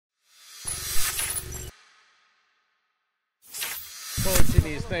Coach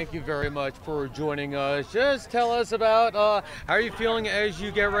Annese, thank you very much for joining us. Just tell us about how are you feeling as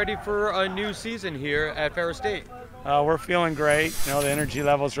you get ready for a new season here at Ferris State? We're feeling great. The energy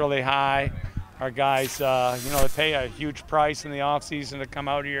level is really high. Our guys, they pay a huge price in the off season to come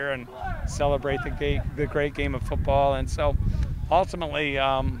out here and celebrate the great game of football. And so, ultimately,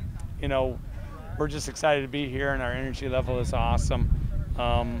 we're just excited to be here, and our energy level is awesome.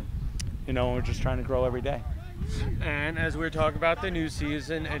 We're just trying to grow every day. And as we're talking about the new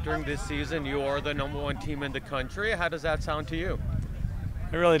season, entering this season, you are the #1 team in the country. How does that sound to you?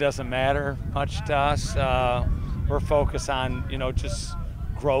 It really doesn't matter much to us. We're focused on, just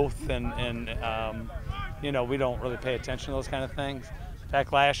growth and we don't really pay attention to those kind of things. In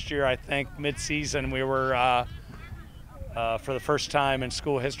fact, last year, I think mid-season, we were, for the first time in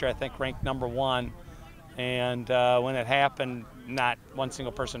school history, I think ranked #1. And when it happened, not one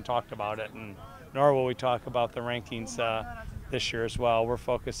single person talked about it, and nor will we talk about the rankings this year as well. We're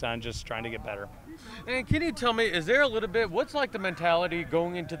focused on just trying to get better. And can you tell me, is there a little bit, what's like the mentality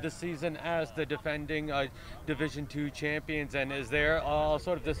going into the season as the defending Division II champions? And is there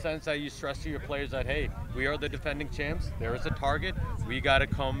sort of the sense that you stress to your players that, hey, we are the defending champs, there is a target, we got to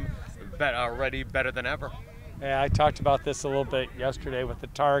come ready better than ever? Yeah, I talked about this a little bit yesterday with the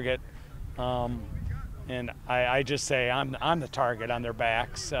target. And I just say I'm the target on their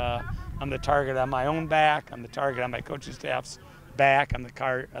backs. I'm the target on my own back. I'm the target on my coaching staff's back. I'm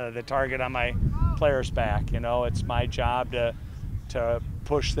the target on my players' back. It's my job to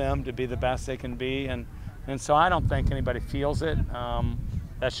push them to be the best they can be, and so I don't think anybody feels it.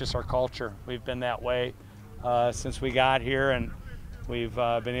 That's just our culture. We've been that way since we got here, and we've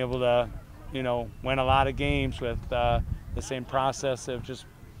been able to, win a lot of games with the same process of just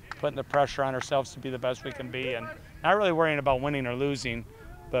putting the pressure on ourselves to be the best we can be, and not really worrying about winning or losing,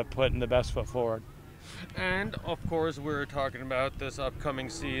 but putting the best foot forward. And of course, we're talking about this upcoming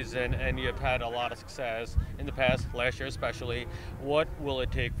season, and you've had a lot of success in the past, last year especially. What will it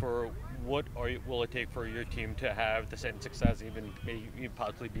take for your team to have the same success, even maybe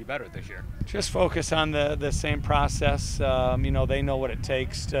possibly be better this year? Just focus on the same process. They know what it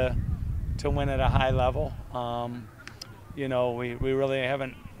takes to win at a high level. We really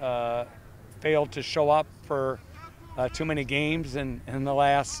haven't failed to show up for too many games in the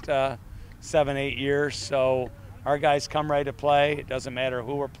last 7-8 years. So our guys come ready to play. It doesn't matter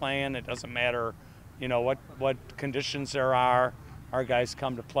who we're playing. It doesn't matter, what conditions there are. Our guys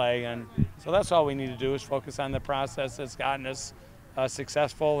come to play, and so that's all we need to do is focus on the process that's gotten us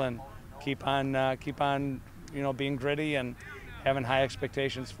successful, and keep on, being gritty and having high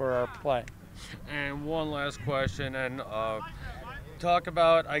expectations for our play. And one last question, and talk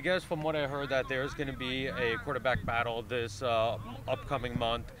about, I guess from what I heard, that there's going to be a quarterback battle this upcoming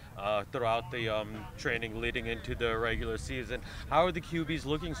month throughout the training leading into the regular season. How are the QBs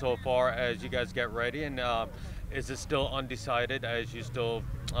looking so far as you guys get ready, and is it still undecided as you still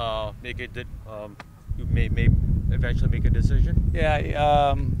you may eventually make a decision?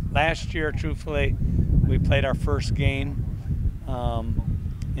 Yeah, last year, truthfully, we played our first game,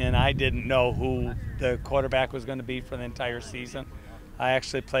 and I didn't know who the quarterback was going to be for the entire season. I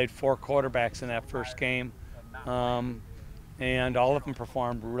actually played 4 quarterbacks in that first game, and all of them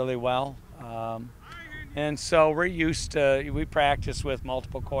performed really well. And so we practice with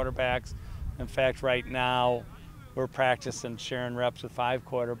multiple quarterbacks. In fact, right now we're practicing sharing reps with 5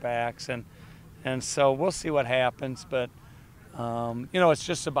 quarterbacks, and so we'll see what happens. But it's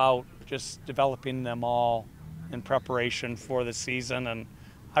just about developing them all in preparation for the season, and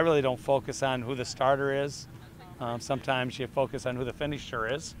I really don't focus on who the starter is. Sometimes you focus on who the finisher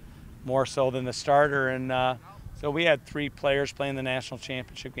is, more so than the starter. And so we had 3 players playing the national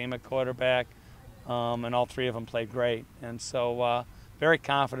championship game at quarterback, and all 3 of them played great. And so very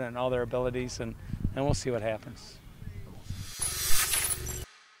confident in all their abilities, and we'll see what happens.